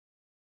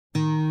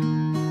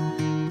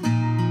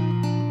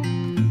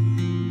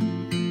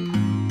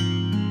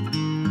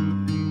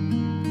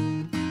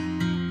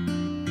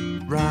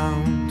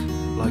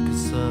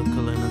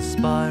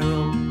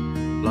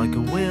like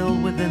a wheel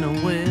within a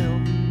wheel,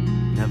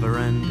 never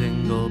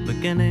ending or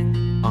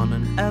beginning on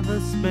an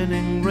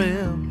ever-spinning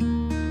reel,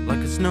 like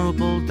a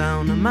snowball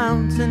down a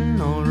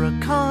mountain or a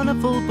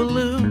carnival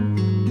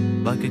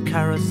balloon, like a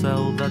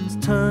carousel that's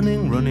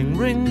turning, running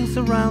rings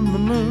around the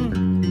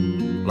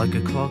moon, like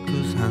a clock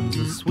whose hands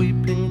are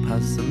sweeping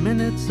past the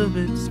minutes of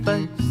its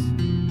space,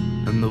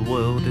 and the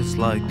world is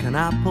like an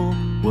apple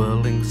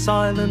whirling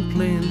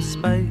silently in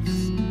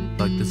space,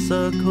 like the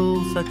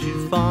circles that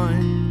you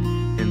find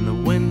in the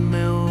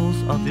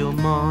windmills of your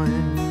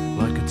mind,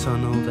 like a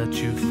tunnel that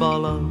you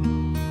follow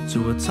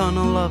to a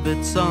tunnel of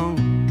its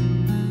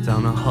own,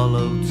 down a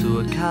hollow to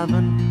a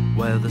cavern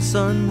where the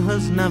sun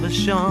has never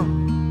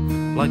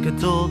shone, like a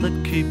door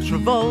that keeps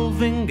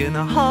revolving in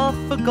a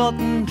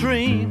half-forgotten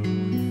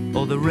dream,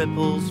 or the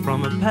ripples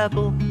from a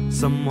pebble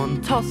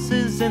someone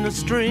tosses in a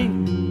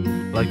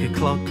stream, like a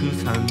clock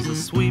whose hands are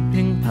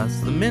sweeping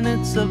past the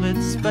minutes of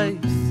its space,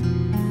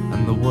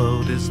 and the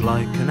world is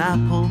like an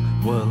apple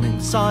whirling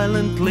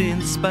silently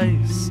in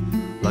space,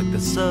 like the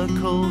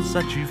circles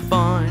that you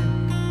find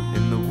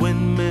in the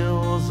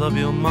windmills of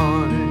your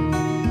mind.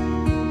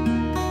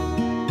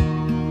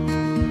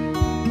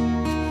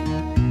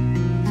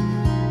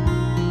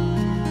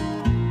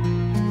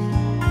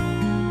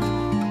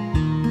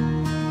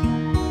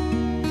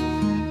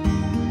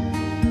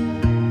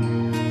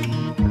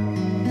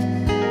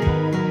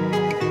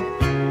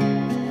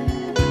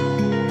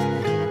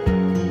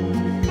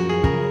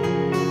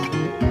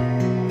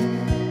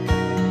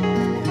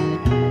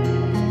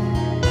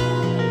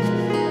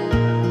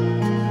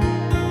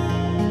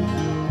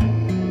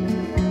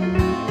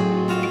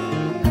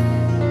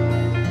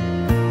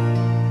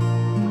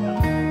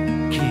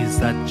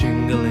 That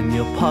jingle in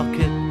your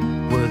pocket,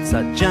 words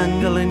that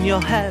jangle in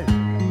your head.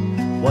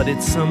 Why did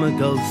summer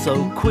go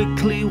so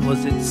quickly?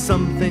 Was it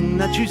something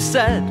that you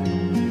said?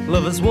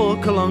 Lovers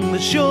walk along the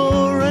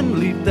shore and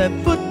leave their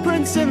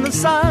footprints in the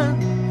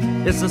sand.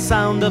 It's the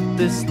sound of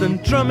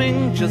distant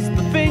drumming, just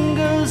the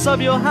fingers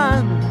of your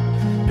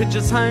hand.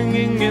 Pictures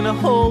hanging in a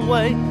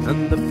hallway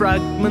and the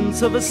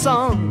fragments of a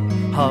song,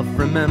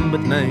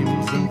 half-remembered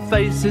names and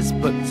faces,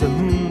 but to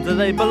whom do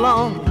they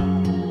belong?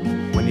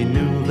 When you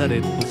knew that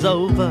it was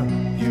over,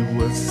 you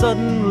were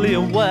suddenly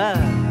aware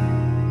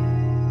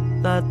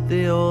that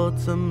the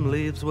autumn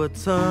leaves were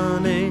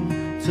turning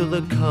to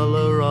the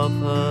color of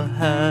her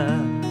hair.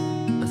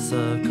 A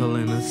circle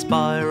in a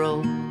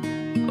spiral,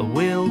 a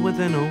wheel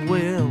within a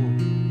wheel,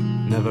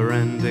 never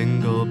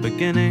ending or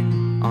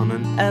beginning on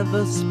an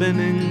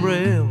ever-spinning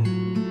reel,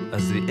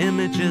 as the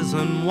images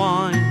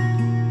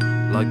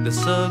unwind, like the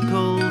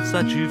circles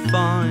that you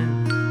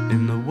find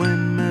in the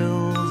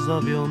windmills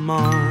of your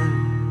mind.